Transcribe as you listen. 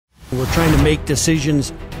We're trying to make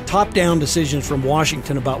decisions, top-down decisions from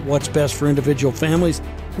Washington about what's best for individual families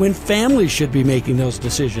when families should be making those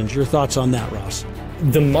decisions. Your thoughts on that, Ross?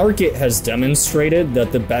 The market has demonstrated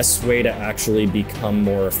that the best way to actually become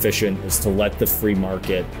more efficient is to let the free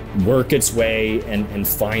market work its way and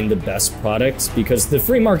find the best products, because the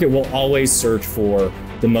free market will always search for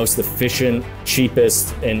the most efficient,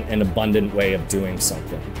 cheapest, and abundant way of doing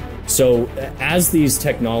something. So as these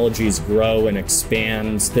technologies grow and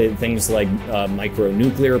expand, things like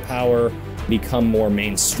micronuclear power become more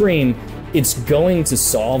mainstream, it's going to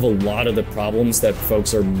solve a lot of the problems that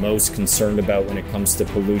folks are most concerned about when it comes to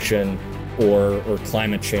pollution or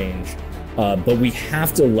climate change. But we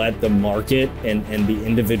have to let the market and the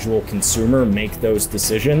individual consumer make those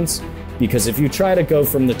decisions, because if you try to go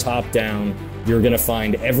from the top down, you're going to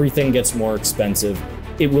find everything gets more expensive.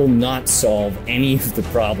 It will not solve any of the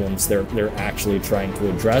problems they're actually trying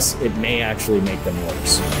to address. It may actually make them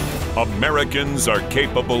worse. Americans are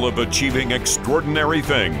capable of achieving extraordinary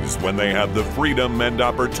things when they have the freedom and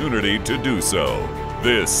opportunity to do so.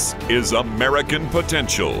 This is American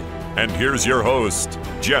Potential. And here's your host,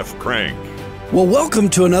 Jeff Crank. Well, welcome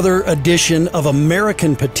to another edition of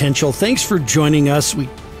American Potential. Thanks for joining us. We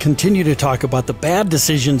continue to talk about the bad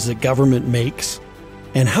decisions that government makes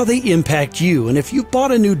and how they impact you. And if you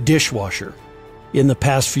bought a new dishwasher in the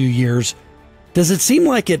past few years, does it seem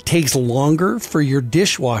like it takes longer for your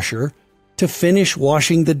dishwasher to finish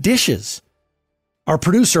washing the dishes? Our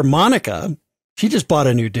producer, Monica, she just bought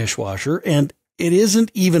a new dishwasher, and it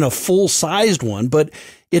isn't even a full-sized one, but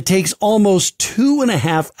it takes almost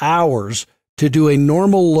 2.5 hours to do a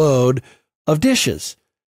normal load of dishes.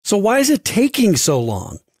 So why is it taking so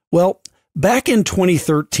long? Well, back in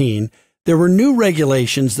 2013, there were new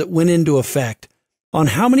regulations that went into effect on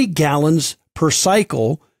how many gallons per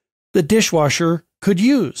cycle the dishwasher could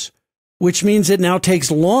use, which means it now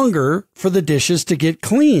takes longer for the dishes to get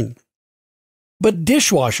clean. But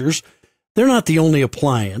dishwashers, they're not the only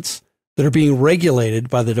appliance that are being regulated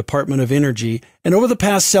by the Department of Energy. And over the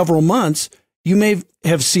past several months, you may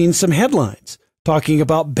have seen some headlines talking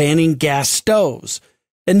about banning gas stoves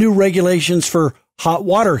and new regulations for hot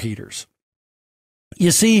water heaters.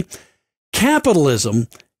 You see, capitalism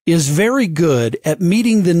is very good at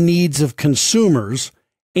meeting the needs of consumers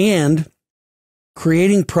and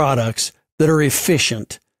creating products that are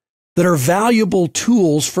efficient, that are valuable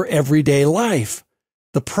tools for everyday life.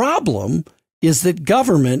 The problem is that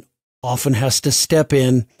government often has to step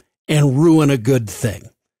in and ruin a good thing.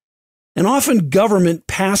 And often government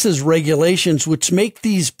passes regulations which make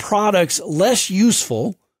these products less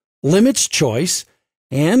useful, limits choice,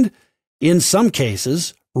 and in some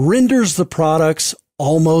cases, renders the products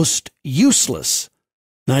almost useless.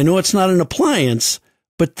 Now, I know it's not an appliance,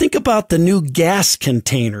 but think about the new gas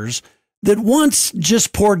containers that once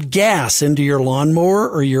just poured gas into your lawnmower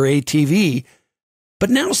or your ATV, but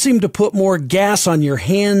now seem to put more gas on your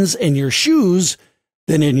hands and your shoes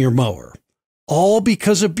than in your mower. All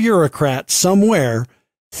because a bureaucrat somewhere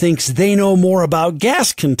thinks they know more about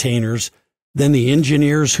gas containers than the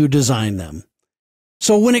engineers who designed them.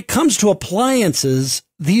 So when it comes to appliances,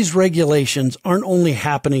 these regulations aren't only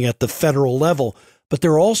happening at the federal level, but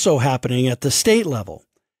they're also happening at the state level.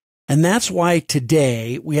 And that's why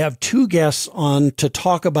today we have two guests on to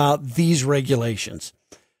talk about these regulations.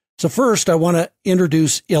 So first, I want to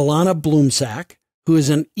introduce Ilana Blumsack, who is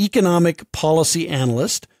an economic policy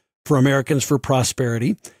analyst for Americans for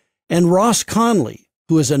Prosperity, and Ross Connolly,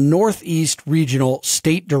 who is a Northeast Regional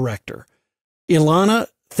State Director. Ilana,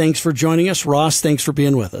 thanks for joining us. Ross, thanks for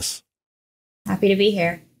being with us. Happy to be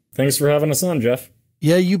here. Thanks for having us on, Jeff.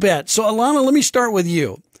 Yeah, you bet. So, Ilana, let me start with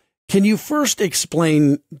you. Can you first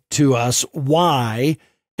explain to us why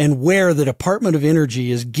and where the Department of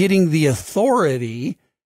Energy is getting the authority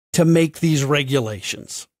to make these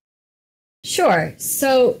regulations? Sure.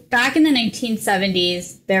 So back in the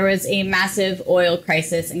 1970s, there was a massive oil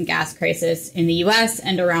crisis and gas crisis in the U.S.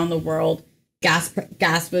 and around the world. Gas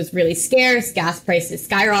was really scarce. Gas prices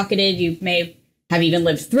skyrocketed. You may have even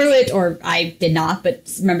lived through it, or I did not, but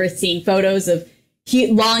remember seeing photos of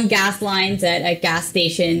long gas lines at gas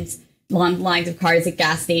stations, long lines of cars at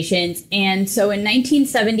gas stations. And so in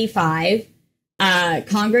 1975,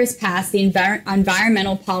 Congress passed the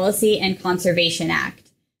Environmental Policy and Conservation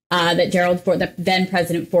Act that Gerald Ford, the then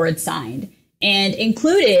President Ford, signed. And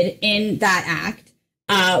included in that act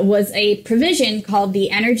was a provision called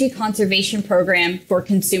the Energy Conservation Program for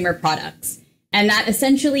Consumer Products. And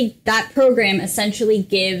that program essentially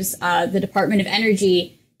gives the Department of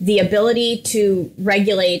Energy the ability to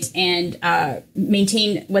regulate and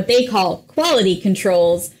maintain what they call quality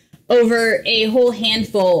controls over a whole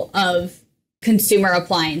handful of consumer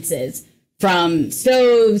appliances, from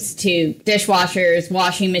stoves to dishwashers,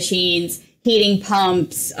 washing machines, heating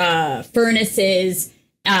pumps, furnaces,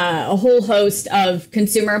 a whole host of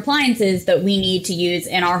consumer appliances that we need to use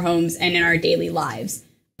in our homes and in our daily lives.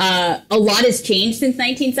 A lot has changed since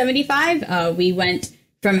 1975. We went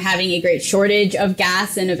from having a great shortage of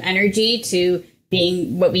gas and of energy to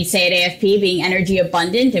being what we say at AFP, being energy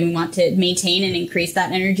abundant, and we want to maintain and increase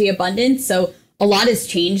that energy abundance. So a lot has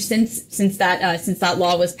changed since that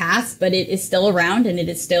law was passed, but it is still around, and it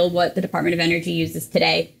is still what the Department of Energy uses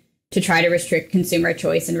today to try to restrict consumer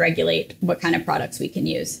choice and regulate what kind of products we can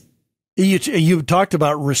use. You talked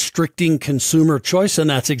about restricting consumer choice, and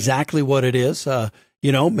that's exactly what it is.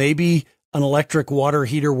 Maybe an electric water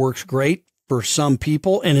heater works great for some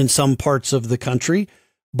people and in some parts of the country,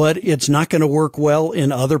 but it's not going to work well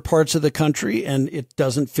in other parts of the country, and it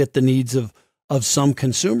doesn't fit the needs of some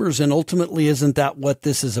consumers. And ultimately, isn't that what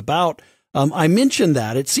this is about? I mentioned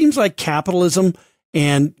that it seems like capitalism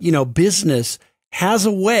and, business has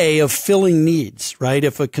a way of filling needs, right?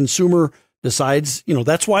 If a consumer decides,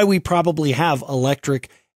 that's why we probably have electric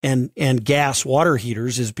and gas water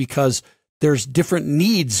heaters, is because there's different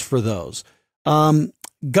needs for those.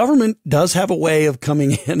 Government does have a way of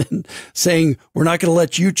coming in and saying, we're not going to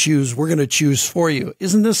let you choose, we're going to choose for you.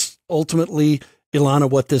 Isn't this ultimately, Ilana,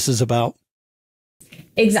 what this is about?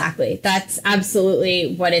 Exactly. That's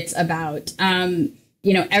absolutely what it's about.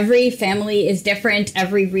 Every family is different.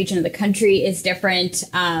 Every region of the country is different.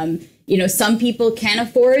 Some people can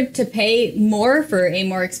afford to pay more for a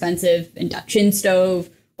more expensive induction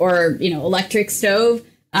stove or, electric stove.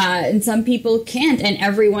 And some people can't. And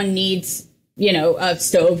everyone needs, a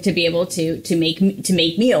stove to be able to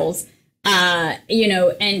make meals. And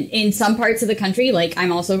in some parts of the country, like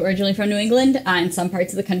I'm also originally from New England, in some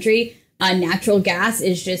parts of the country, natural gas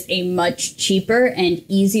is just a much cheaper and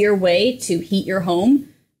easier way to heat your home.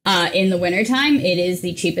 In the wintertime, it is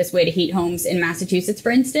the cheapest way to heat homes in Massachusetts,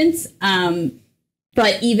 for instance.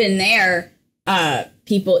 But even there,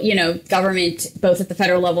 people, government, both at the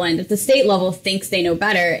federal level and at the state level, thinks they know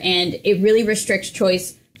better. And it really restricts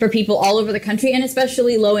choice for people all over the country, and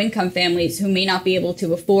especially low-income families who may not be able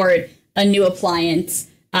to afford a new appliance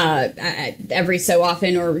every so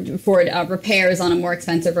often, or afford repairs on a more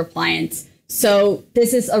expensive appliance. So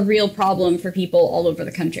this is a real problem for people all over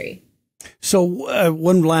the country. So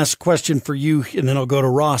one last question for you, and then I'll go to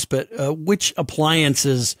Ross, but which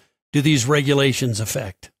appliances do these regulations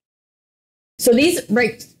affect? So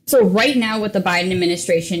right now what the Biden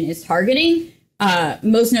administration is targeting,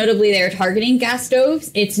 most notably they're targeting gas stoves.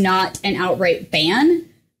 It's not an outright ban,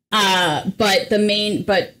 but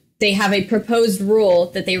they have a proposed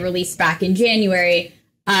rule that they released back in January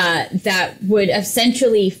that would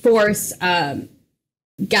essentially force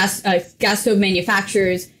gas stove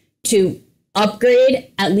manufacturers to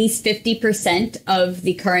upgrade at least 50% of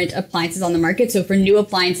the current appliances on the market. So for new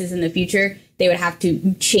appliances in the future, they would have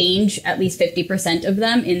to change at least 50% of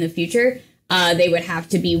them in the future. They would have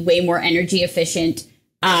to be way more energy efficient,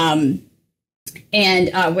 and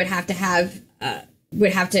would have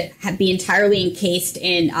to be entirely encased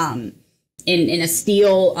in a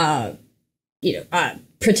steel,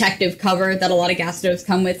 protective cover that a lot of gas stoves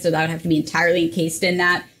come with. So that would have to be entirely encased in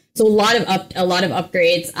that. So a lot of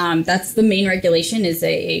upgrades. That's the main regulation, is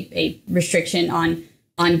a restriction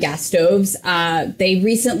on gas stoves. They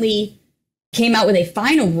recently came out with a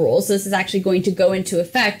final rule. So this is actually going to go into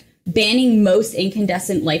effect, banning most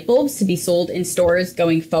incandescent light bulbs to be sold in stores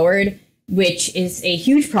going forward, which is a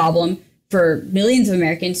huge problem for millions of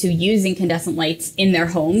Americans who use incandescent lights in their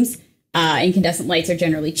homes. Incandescent lights are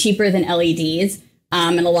generally cheaper than LEDs.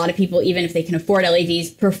 And a lot of people, even if they can afford LEDs,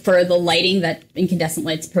 prefer the lighting that incandescent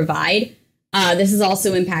lights provide. This has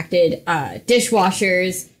also impacted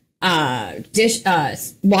dishwashers,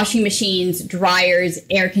 washing machines, dryers,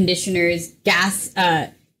 air conditioners, gas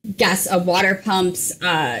water pumps,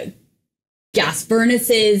 gas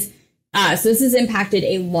furnaces. So this has impacted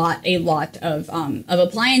a lot of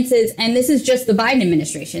appliances. And this is just the Biden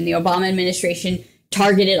administration. The Obama administration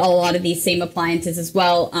targeted a lot of these same appliances as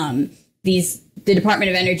well. The Department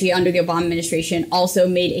of Energy under the Obama administration also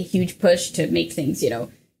made a huge push to make things,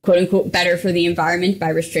 quote unquote, better for the environment by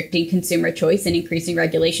restricting consumer choice and increasing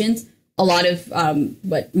regulations. A lot of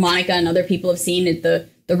what Monica and other people have seen is the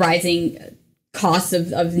rising costs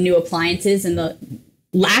of new appliances and the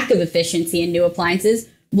lack of efficiency in new appliances,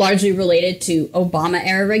 largely related to Obama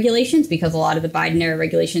era regulations, because a lot of the Biden era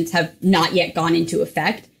regulations have not yet gone into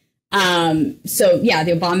effect. The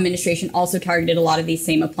Obama administration also targeted a lot of these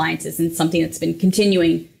same appliances, and something that's been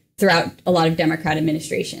continuing throughout a lot of Democrat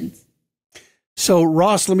administrations. So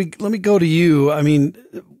Ross, let me go to you. I mean,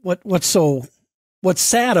 what's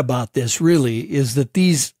sad about this really is that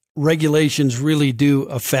these regulations really do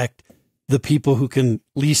affect the people who can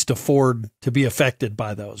least afford to be affected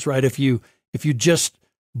by those, right? If you just,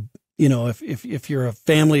 if you're a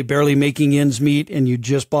family barely making ends meet and you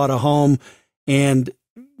just bought a home and,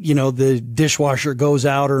 the dishwasher goes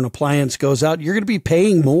out or an appliance goes out, you're going to be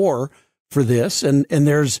paying more for this. And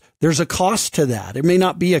there's a cost to that. It may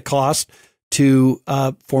not be a cost to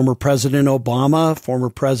former President Obama, former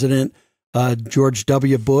President George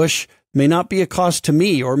W. Bush, may not be a cost to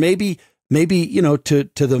me, or maybe to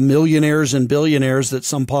the millionaires and billionaires that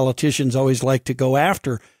some politicians always like to go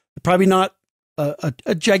after. Probably not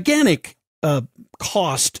a gigantic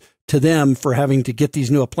cost to them for having to get these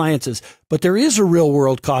new appliances, but there is a real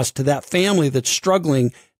world cost to that family that's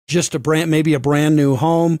struggling just maybe a brand new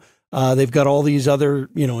home. They've got all these other,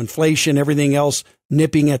 inflation, everything else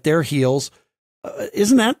nipping at their heels.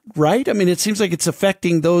 Isn't that right? I mean, it seems like it's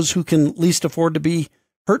affecting those who can least afford to be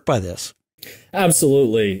hurt by this.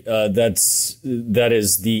 Absolutely. That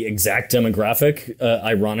is the exact demographic,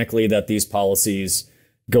 ironically, that these policies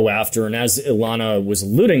go after. And as Ilana was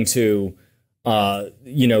alluding to,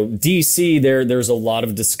 DC, there's a lot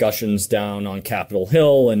of discussions down on Capitol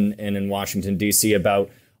Hill and in Washington, DC about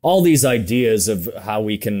all these ideas of how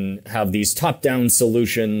we can have these top-down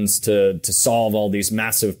solutions to solve all these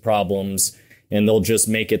massive problems, and they'll just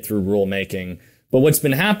make it through rulemaking. But what's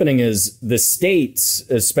been happening is the states,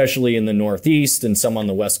 especially in the Northeast and some on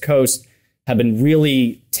the West Coast, have been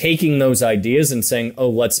really taking those ideas and saying, oh,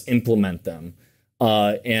 let's implement them.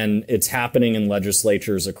 And it's happening in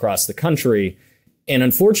legislatures across the country. And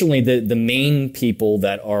unfortunately, the main people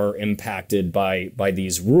that are impacted by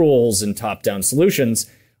these rules and top-down solutions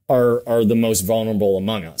are the most vulnerable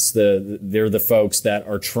among us. They're the folks that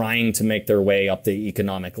are trying to make their way up the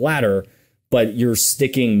economic ladder, but you're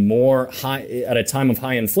sticking more high at a time of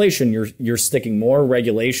high inflation. You're sticking more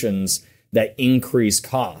regulations that increase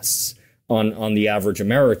costs on the average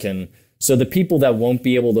American. So the people that won't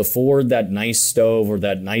be able to afford that nice stove or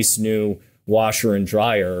that nice new washer and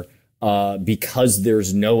dryer, because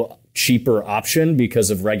there's no cheaper option because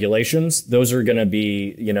of regulations, those are going to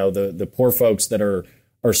be, the poor folks that are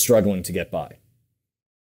struggling to get by.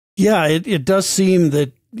 Yeah, it does seem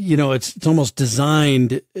that, it's almost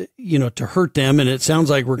designed, to hurt them. And it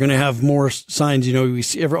sounds like we're going to have more signs. We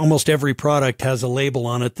see almost every product has a label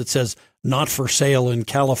on it that says not for sale in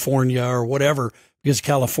California or whatever, because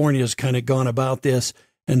California has kind of gone about this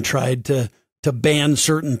and tried to ban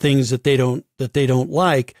certain things that they don't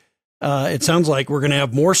like. It sounds like we're going to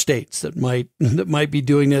have more states that might be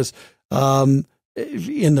doing this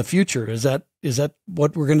in the future. Is that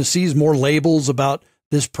what we're going to see? Is more labels about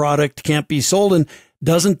this product can't be sold? And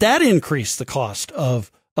doesn't that increase the cost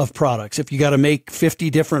of products if you got to make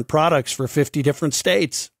 50 different products for 50 different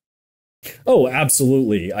states? Oh,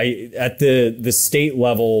 absolutely. At the state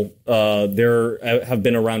level, there have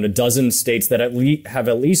been around a dozen states that have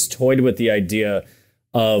at least toyed with the idea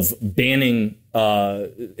of banning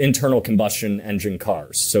internal combustion engine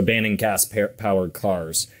cars, so banning gas-powered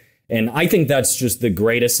cars. And I think that's just the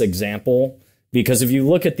greatest example, because if you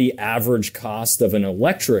look at the average cost of an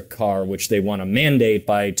electric car, which they want to mandate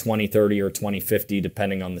by 2030 or 2050,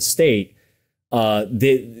 depending on the state,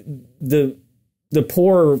 the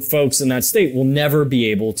poor folks in that state will never be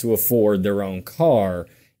able to afford their own car.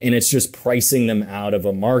 And it's just pricing them out of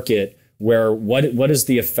a market where what is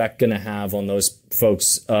the effect going to have on those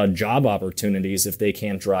folks' job opportunities if they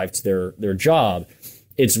can't drive to their job?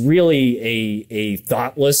 It's really a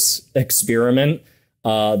thoughtless experiment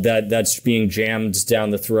that's being jammed down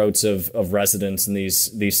the throats of residents in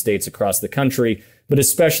these states across the country, but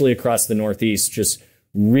especially across the Northeast. Just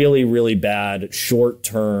really, really bad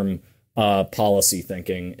short-term policy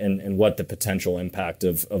thinking and what the potential impact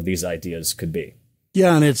of these ideas could be.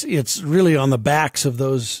 Yeah, and it's really on the backs of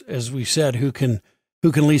those, as we said, who can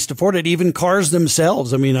least afford it. Even cars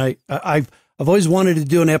themselves. I mean, I've always wanted to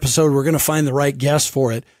do an episode. We're going to find the right guest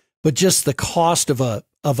for it, but just the cost of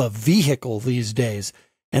a vehicle these days,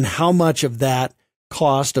 and how much of that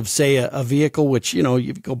cost of, say, a vehicle, which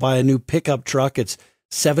you go buy a new pickup truck, it's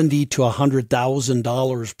 $70,000 to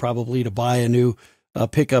 $100,000 probably to buy a new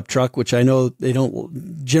pickup truck, which I know they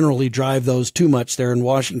don't generally drive those too much there in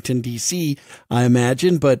Washington, D.C., I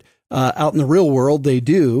imagine, but out in the real world, they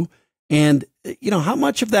do. And, how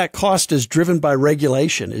much of that cost is driven by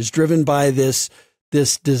regulation, is driven by this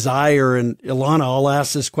desire? And Ilana, I'll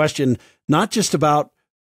ask this question, not just about,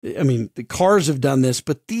 the cars have done this,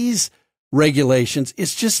 but these regulations,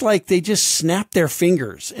 it's just like they just snap their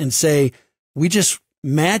fingers and say, we just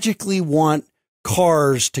magically want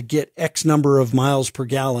cars to get X number of miles per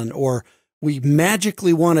gallon, or we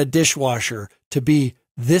magically want a dishwasher to be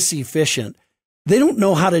this efficient. They don't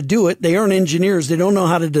know how to do it. They aren't engineers. They don't know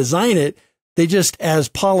how to design it. They just, as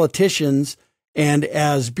politicians and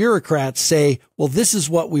as bureaucrats, say, well, this is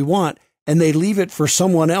what we want. And they leave it for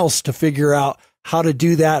someone else to figure out how to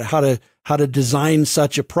do that, how to design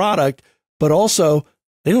such a product. But also,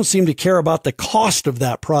 they don't seem to care about the cost of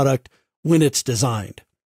that product when it's designed.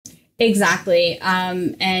 Exactly.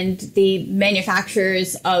 And the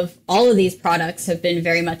manufacturers of all of these products have been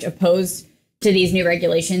very much opposed to these new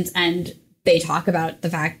regulations. And they talk about the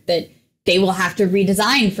fact that they will have to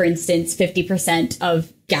redesign, for instance, 50%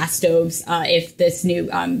 of gas stoves if this new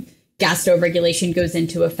gas stove regulation goes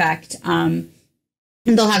into effect. And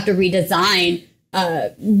they'll have to redesign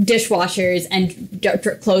dishwashers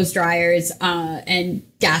and clothes dryers and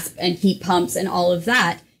gas and heat pumps and all of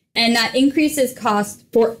that. And that increases costs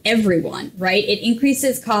for everyone, right? It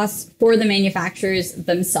increases costs for the manufacturers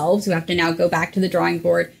themselves, who have to now go back to the drawing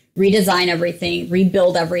board, redesign everything,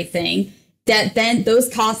 rebuild everything. That then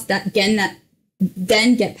those costs that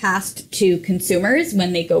then get passed to consumers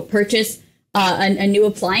when they go purchase a new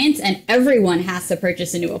appliance, and everyone has to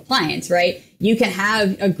purchase a new appliance, right? You can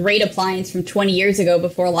have a great appliance from 20 years ago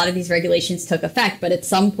before a lot of these regulations took effect, but at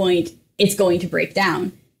some point it's going to break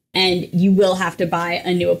down and you will have to buy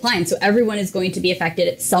a new appliance. So everyone is going to be affected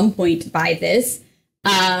at some point by this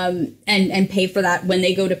and pay for that when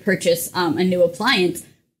they go to purchase a new appliance.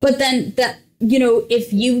 But then that,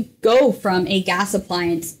 if you go from a gas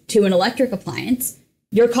appliance to an electric appliance,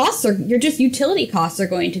 your just utility costs are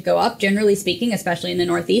going to go up, generally speaking, especially in the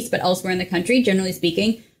Northeast, but elsewhere in the country, generally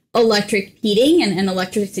speaking, electric heating and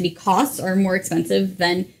electricity costs are more expensive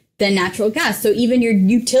than natural gas. So even your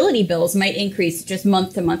utility bills might increase just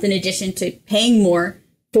month to month, in addition to paying more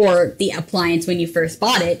for the appliance when you first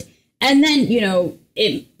bought it. And then,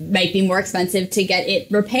 it might be more expensive to get it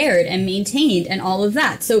repaired and maintained and all of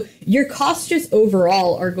that. So your costs just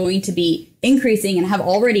overall are going to be increasing and have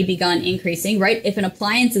already begun increasing, right? If an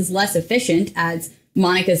appliance is less efficient, as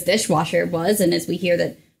Monica's dishwasher was, and as we hear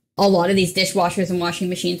that a lot of these dishwashers and washing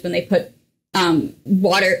machines, when they put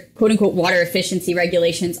water, quote unquote, water efficiency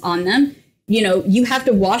regulations on them, you have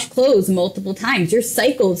to wash clothes multiple times. Your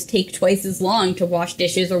cycles take twice as long to wash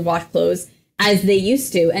dishes or wash clothes as they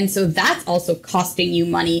used to. And so that's also costing you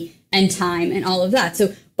money and time and all of that.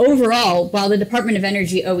 So overall, while the Department of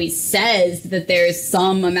Energy always says that there's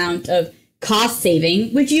some amount of cost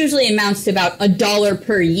saving, which usually amounts to about $1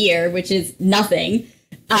 per year, which is nothing,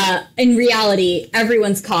 in reality,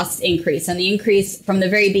 everyone's costs increase. And the increase from the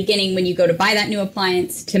very beginning, when you go to buy that new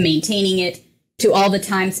appliance, to maintaining it, to all the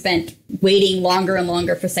time spent waiting longer and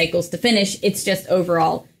longer for cycles to finish, it's just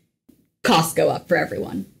overall costs go up for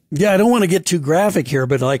everyone. Yeah, I don't want to get too graphic here,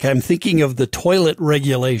 but I'm thinking of the toilet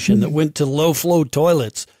regulation that went to low flow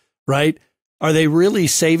toilets, right? Are they really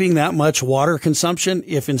saving that much water consumption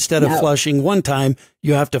if instead of flushing one time,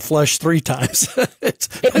 you have to flush 3 times?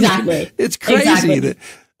 Exactly. It's crazy.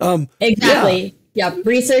 Exactly. Exactly. Yeah.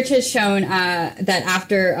 Research has shown that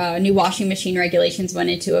after new washing machine regulations went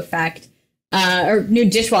into effect, or new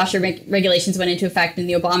dishwasher regulations went into effect in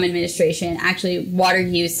the Obama administration, actually water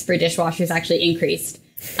use for dishwashers actually increased.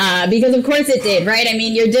 Because of course it did, right? I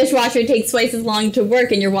mean, your dishwasher takes twice as long to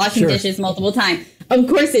work and you're washing dishes multiple times. Of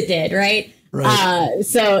course it did, right? Right.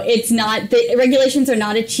 So it's not, the regulations are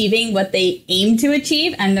not achieving what they aim to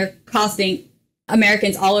achieve, and they're costing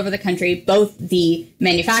Americans all over the country, both the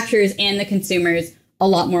manufacturers and the consumers, a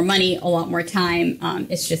lot more money, a lot more time.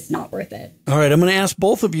 It's just not worth it. All right. I'm going to ask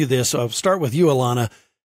both of you this. I'll start with you, Ilana.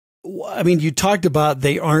 I mean, you talked about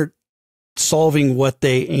they aren't solving what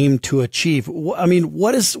they aim to achieve. I mean,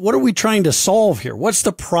 what are we trying to solve here? What's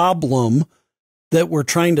the problem that we're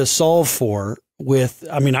trying to solve for with,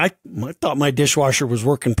 I thought my dishwasher was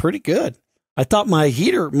working pretty good. I thought my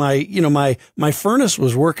heater, my furnace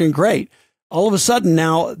was working great. All of a sudden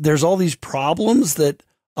now there's all these problems that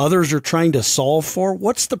others are trying to solve for.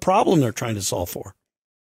 What's the problem they're trying to solve for?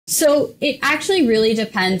 So it actually really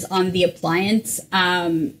depends on the appliance.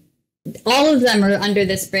 All of them are under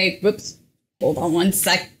this big, hold on one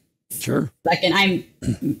sec. Sure. Second,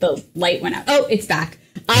 the light went out. Oh, it's back.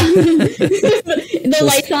 The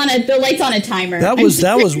light's on a timer. That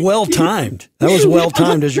was well timed. That was well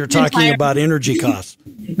timed as you're talking about energy costs.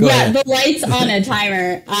 Go ahead. The light's on a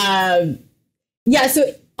timer.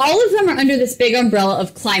 So all of them are under this big umbrella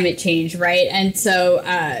of climate change, right? And so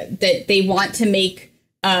that they want to make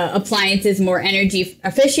appliances more energy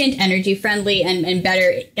efficient, energy friendly, and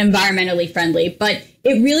better environmentally friendly. But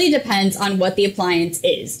it really depends on what the appliance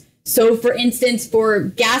is. So, for instance, for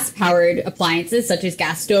gas-powered appliances such as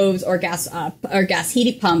gas stoves or gas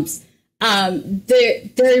heating pumps, there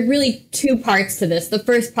are really two parts to this. The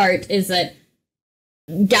first part is that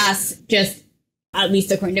gas, just at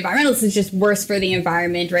least according to environmentalists, is just worse for the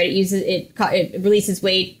environment, right? It releases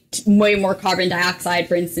way more carbon dioxide,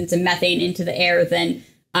 for instance, and methane into the air than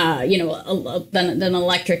an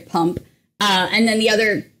electric pump. And then the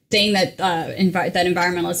other thing that that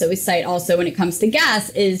environmentalists always cite also when it comes to gas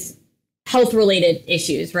is health-related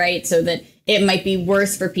issues, right? So that it might be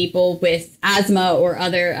worse for people with asthma or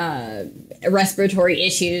other respiratory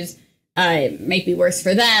issues. It might be worse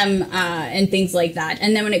for them and things like that.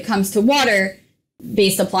 And then when it comes to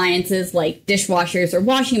water-based appliances like dishwashers or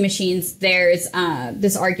washing machines, there's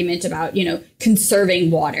this argument about,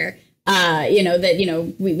 conserving water.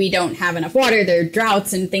 We don't have enough water, there are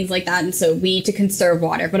droughts and things like that. And so we need to conserve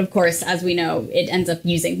water. But of course, as we know, it ends up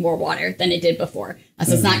using more water than it did before.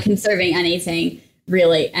 So it's not conserving anything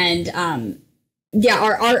really. And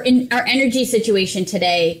our energy situation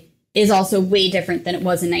today is also way different than it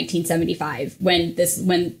was in 1975 when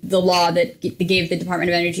the law that gave the Department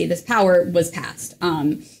of Energy this power was passed.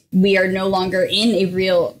 We are no longer in a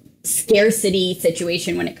real scarcity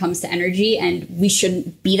situation when it comes to energy, and we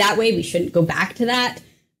shouldn't be that way. We shouldn't go back to that.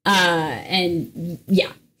 I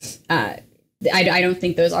don't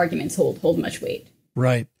think those arguments hold much weight.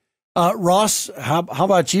 Right. Ross, how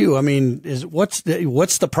about you? I mean, what's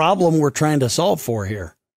the problem we're trying to solve for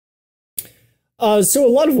here? So a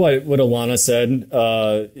lot of what Ilana said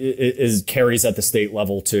carries at the state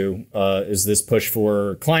level too. Is this push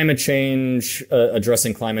for climate change,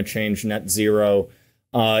 addressing climate change, net zero?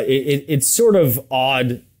 It's sort of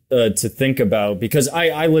odd to think about because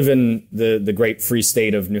I live in the great free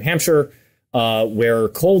state of New Hampshire, where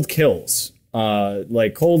cold kills.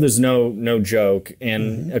 Cold is no joke,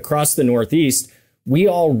 and across the Northeast, we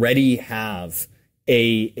already have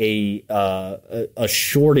a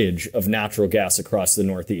shortage of natural gas across the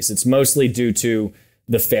Northeast. It's mostly due to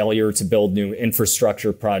the failure to build new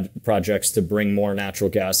infrastructure projects to bring more natural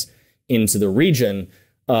gas into the region,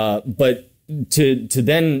 but to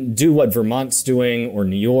then do what Vermont's doing or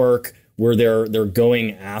New York, where they're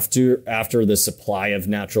going after the supply of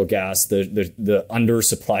natural gas, the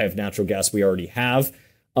undersupply of natural gas we already have,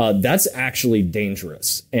 that's actually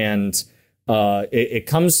dangerous. And it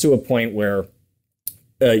comes to a point where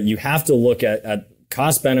you have to look at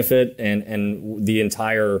cost benefit and the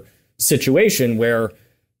entire situation, where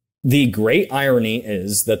the great irony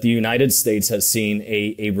is that the United States has seen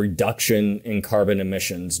a reduction in carbon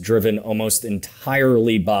emissions driven almost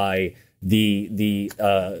entirely by the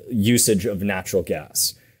usage of natural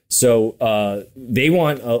gas. So they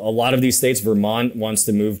want a lot of these states. Vermont wants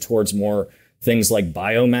to move towards more things like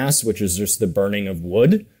biomass, which is just the burning of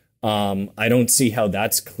wood. I don't see how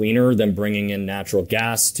that's cleaner than bringing in natural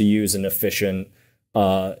gas to use in efficient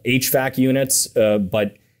HVAC units,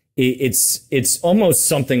 but it's almost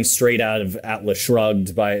something straight out of Atlas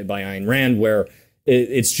Shrugged by Ayn Rand, where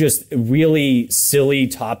it's just really silly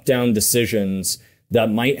top-down decisions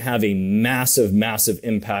that might have a massive, massive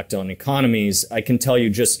impact on economies. I can tell you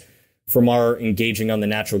just from our engaging on the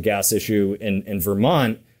natural gas issue in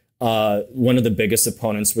Vermont, one of the biggest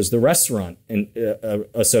opponents was the restaurant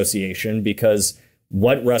association, because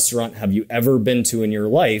what restaurant have you ever been to in your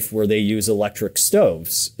life where they use electric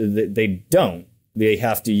stoves? They don't. They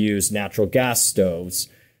have to use natural gas stoves.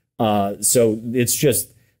 So it's just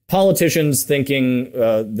politicians thinking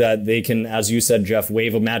that they can, as you said, Jeff,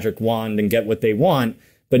 wave a magic wand and get what they want,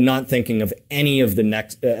 but not thinking of any of the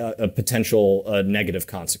next potential negative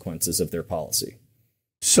consequences of their policy.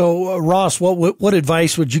 So, Ross, what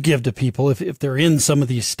advice would you give to people if they're in some of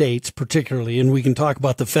these states, particularly? And we can talk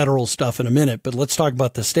about the federal stuff in a minute, but let's talk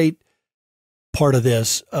about the state part of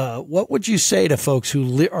this. What would you say to folks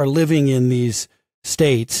who are living in these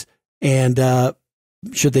states, and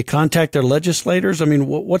should they contact their legislators? I mean,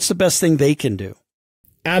 what's the best thing they can do?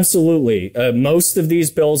 Absolutely. Most of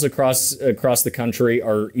these bills across the country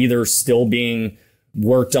are either still being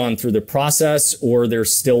worked on through the process, or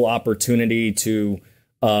there's still opportunity to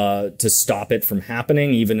stop it from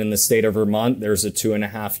happening. Even in the state of Vermont, there's a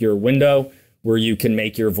 2.5-year window where you can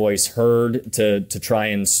make your voice heard to try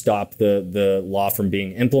and stop the law from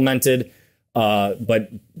being implemented. But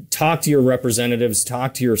talk to your representatives,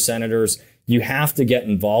 talk to your senators. You have to get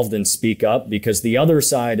involved and speak up, because the other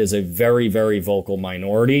side is a very, very vocal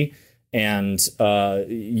minority. And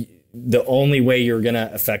the only way you're going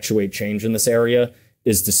to effectuate change in this area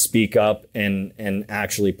is to speak up and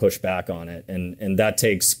actually push back on it. And that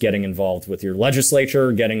takes getting involved with your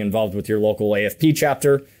legislature, getting involved with your local AFP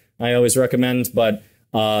chapter, I always recommend, but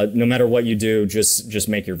No matter what you do, just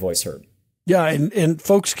make your voice heard. Yeah, and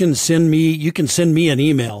folks can you can send me an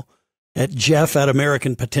email at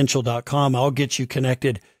jeff@americanpotential.com. I'll get you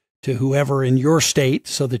connected to whoever in your state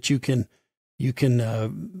so that you can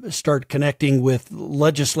start connecting with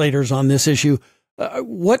legislators on this issue.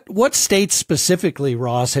 What states specifically,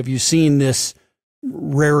 Ross, have you seen this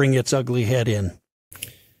rearing its ugly head in?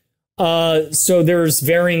 So there's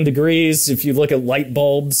varying degrees. If you look at light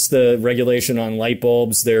bulbs, the regulation on light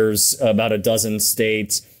bulbs, there's about a dozen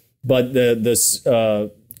states. But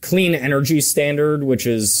the clean energy standard, which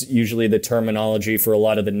is usually the terminology for a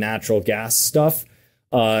lot of the natural gas stuff,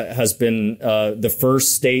 has been the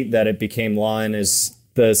first state that it became law in is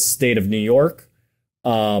the state of New York.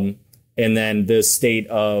 And then the state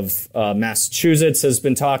of Massachusetts has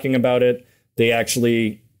been talking about it. They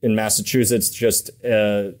actually, in Massachusetts, just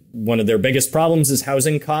one of their biggest problems is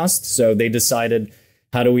housing costs. So they decided,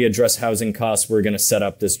 how do we address housing costs? We're going to set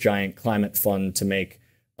up this giant climate fund to make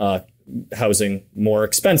housing more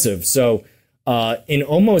expensive. So in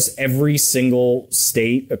almost every single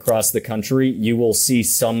state across the country, you will see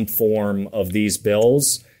some form of these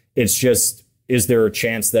bills. It's just, is there a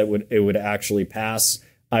chance that it would actually pass?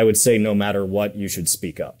 I would say no matter what, you should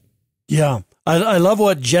speak up. Yeah. I love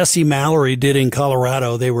what Jesse Mallory did in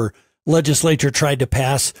Colorado. Legislature tried to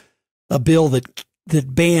pass a bill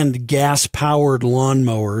that banned gas-powered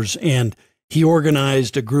lawnmowers, and he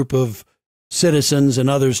organized a group of citizens and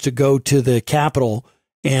others to go to the Capitol,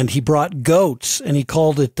 and he brought goats, and he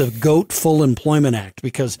called it the Goat Full Employment Act,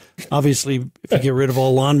 because obviously if you get rid of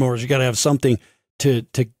all lawnmowers, you got to have something to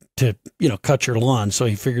cut your lawn. So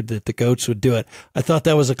he figured that the goats would do it. I thought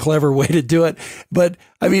that was a clever way to do it. But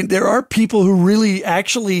I mean, there are people who really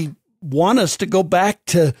actually want us to go back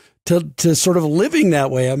to sort of living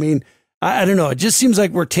that way. I mean, I don't know. It just seems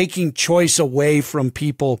like we're taking choice away from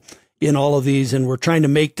people in all of these, and we're trying to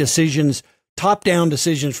make decisions, top-down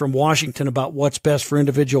decisions from Washington about what's best for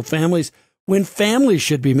individual families, when families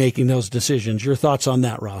should be making those decisions. Your thoughts on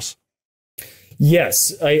that, Ross?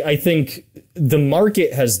 Yes, I think the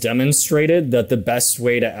market has demonstrated that the best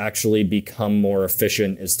way to actually become more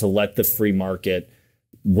efficient is to let the free market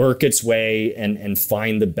work its way and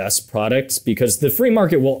find the best products, because the free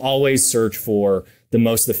market will always search for the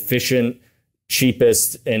most efficient,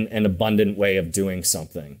 cheapest, and abundant way of doing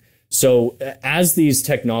something. So as these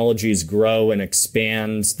technologies grow and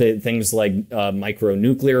expand, things like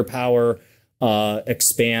micronuclear power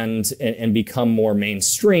expand and become more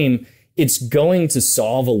mainstream, it's going to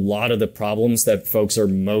solve a lot of the problems that folks are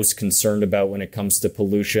most concerned about when it comes to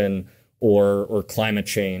pollution or climate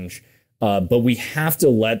change. But we have to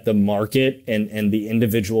let the market and the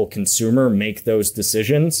individual consumer make those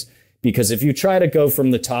decisions, because if you try to go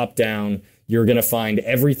from the top down, you're going to find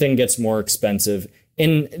everything gets more expensive.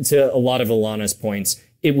 And to a lot of Ilana's points,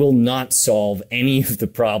 it will not solve any of the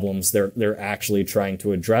problems they're actually trying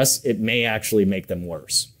to address. It may actually make them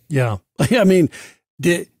worse. Yeah. I mean,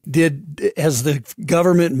 has the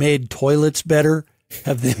government made toilets better?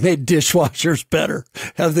 Have they made dishwashers better?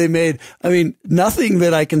 Have they made, nothing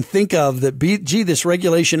that I can think of that, this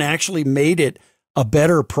regulation actually made it a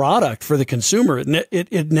better product for the consumer.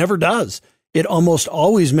 It never does. It almost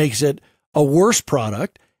always makes it a worse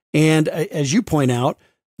product. And as you point out,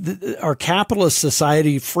 our capitalist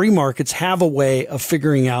society, free markets have a way of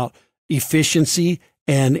figuring out efficiency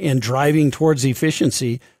and driving towards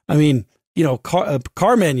efficiency. I mean,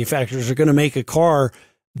 car manufacturers are going to make a car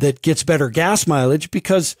that gets better gas mileage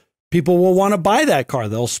because people will want to buy that car.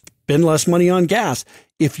 They'll spend less money on gas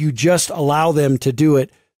if you just allow them to do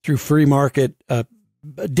it through free market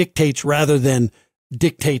dictates rather than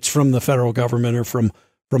dictates from the federal government or from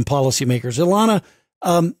policymakers. Ilana,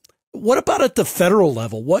 what about at the federal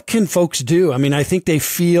level? What can folks do? I mean, I think they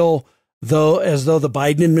feel as though the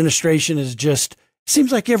Biden administration is just,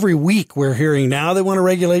 seems like every week we're hearing now they want to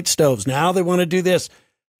regulate stoves. Now they want to do this.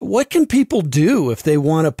 What can people do if they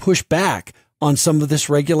want to push back on some of this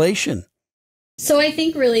regulation? So I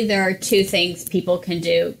think really there are two things people can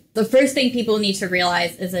do. The first thing people need to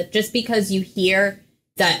realize is that just because you hear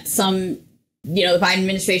that the Biden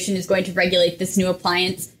administration is going to regulate this new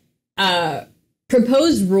appliance,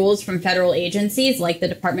 proposed rules from federal agencies like the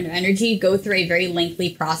Department of Energy go through a very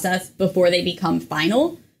lengthy process before they become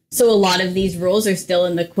final. So a lot of these rules are still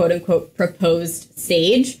in the quote unquote proposed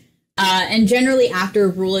stage. And generally after a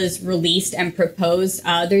rule is released and proposed,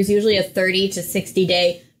 there's usually a 30 to 60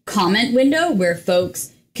 day comment window where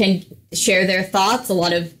folks can share their thoughts. A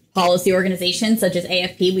lot of policy organizations such as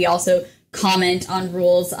AFP, we also comment on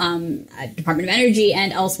rules at Department of Energy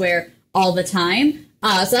and elsewhere all the time.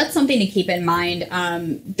 So that's something to keep in mind,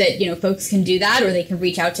 that, you know, folks can do that, or they can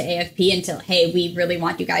reach out to AFP and tell, hey, we really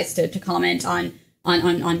want you guys to comment on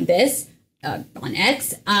this, on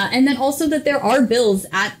X. And then also that there are bills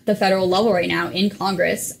at the federal level right now in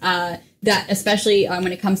Congress, that especially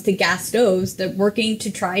when it comes to gas stoves, they're working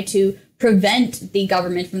to try to prevent the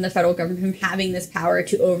government, from the federal government, from having this power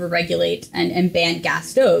to overregulate and ban gas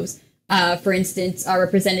stoves. For instance, our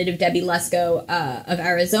Representative Debbie Lesko of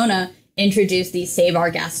Arizona introduced the Save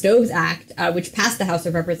Our Gas Stoves Act, which passed the House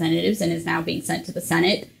of Representatives and is now being sent to the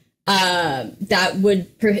Senate. That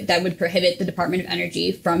would prohibit the Department of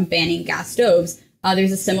Energy from banning gas stoves.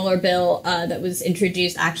 There's a similar bill that was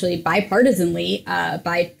introduced actually bipartisanly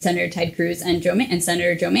by Senator Ted Cruz and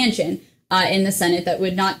Senator Joe Manchin in the Senate, that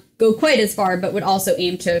would not go quite as far, but would also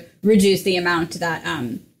aim to reduce the amount that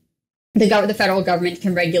the federal government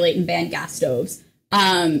can regulate and ban gas stoves.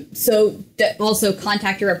 So also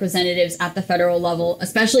contact your representatives at the federal level,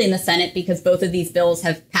 especially in the Senate, because both of these bills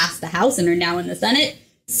have passed the House and are now in the Senate.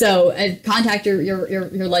 So contact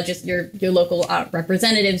your local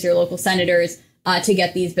representatives, your local senators, to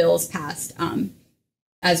get these bills passed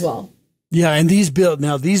as well. Yeah, and these bills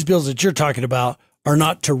that you're talking about are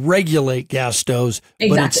not to regulate gas stoves,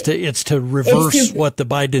 exactly. But it's to reverse what the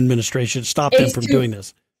Biden administration stopped them from doing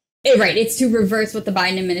this. Right. It's to reverse what the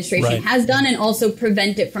Biden administration has done, and also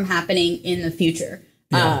prevent it from happening in the future.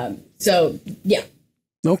 Yeah.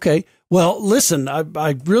 Okay. Well, listen,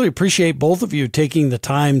 I really appreciate both of you taking the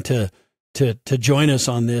time to join us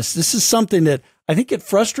on this. This is something that I think it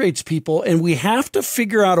frustrates people, and we have to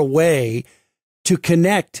figure out a way to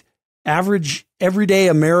connect average, everyday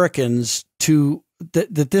Americans to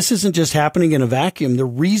that this isn't just happening in a vacuum. The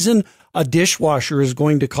reason a dishwasher is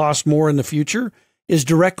going to cost more in the future is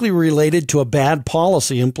directly related to a bad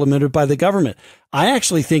policy implemented by the government. I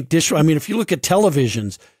actually think if you look at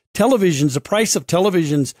televisions, the price of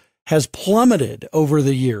televisions has plummeted over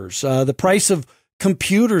the years. The price of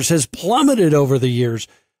computers has plummeted over the years.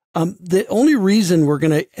 The only reason we're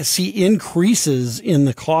going to see increases in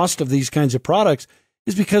the cost of these kinds of products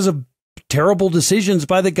is because of terrible decisions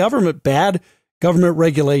by the government, bad government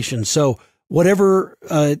regulation. So whatever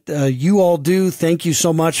you all do, thank you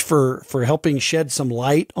so much for helping shed some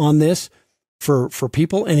light on this for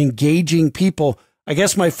people and engaging people. I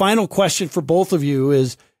guess my final question for both of you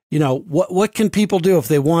is, what can people do if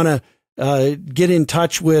they want to get in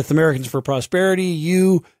touch with Americans for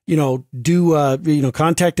Prosperity?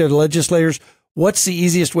 Contact their legislators. What's the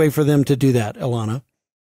easiest way for them to do that, Ilana?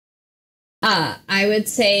 I would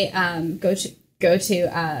say go to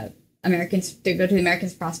the Americans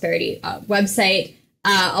for Prosperity website.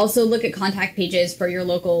 Also look at contact pages for your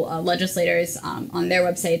local legislators on their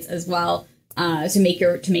websites as well, to make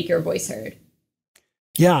your voice heard.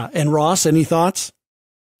 Yeah, and Ross, any thoughts?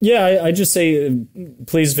 Yeah, I just say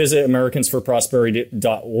please visit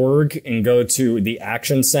americansforprosperity.org and go to the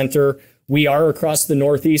Action Center. We are across the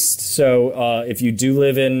Northeast, so if you do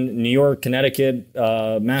live in New York, Connecticut,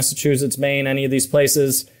 Massachusetts, Maine, any of these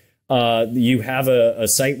places, you have a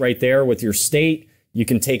site right there with your state. You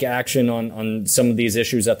can take action on some of these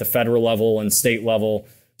issues at the federal level and state level.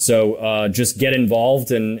 So just get involved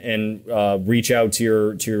and reach out to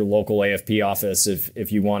your local AFP office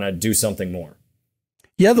if you want to do something more.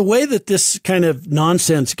 Yeah, the way that this kind of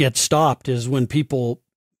nonsense gets stopped is when people,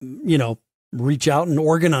 reach out and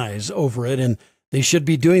organize over it, and they should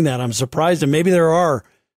be doing that. I'm surprised, and maybe there are,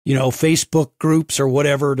 Facebook groups or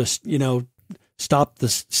whatever to,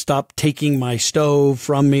 stop taking my stove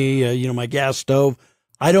from me, my gas stove.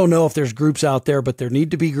 I don't know if there's groups out there, but there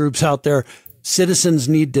need to be groups out there. Citizens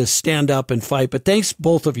need to stand up and fight. But thanks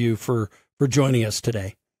both of you for joining us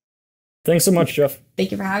today. Thanks so much, Jeff.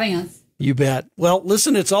 Thank you for having us. You bet. Well,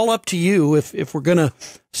 listen, it's all up to you if we're going to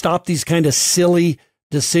stop these kind of silly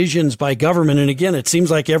decisions by government. And again, it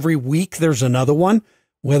seems like every week there's another one,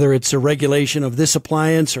 whether it's a regulation of this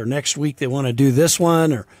appliance or next week they want to do this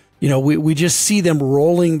one, or, we just see them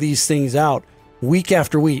rolling these things out week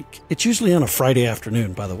after week. It's usually on a Friday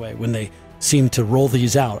afternoon, by the way, when they seem to roll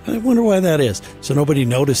these out. I wonder why that is. So nobody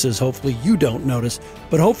notices. Hopefully you don't notice,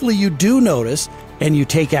 but hopefully you do notice and you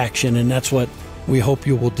take action. And that's what we hope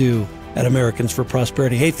you will do at Americans for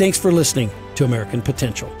Prosperity. Hey, thanks for listening to American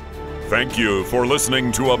Potential. Thank you for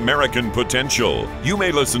listening to American Potential. You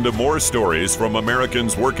may listen to more stories from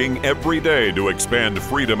Americans working every day to expand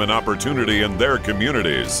freedom and opportunity in their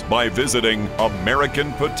communities by visiting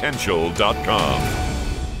AmericanPotential.com.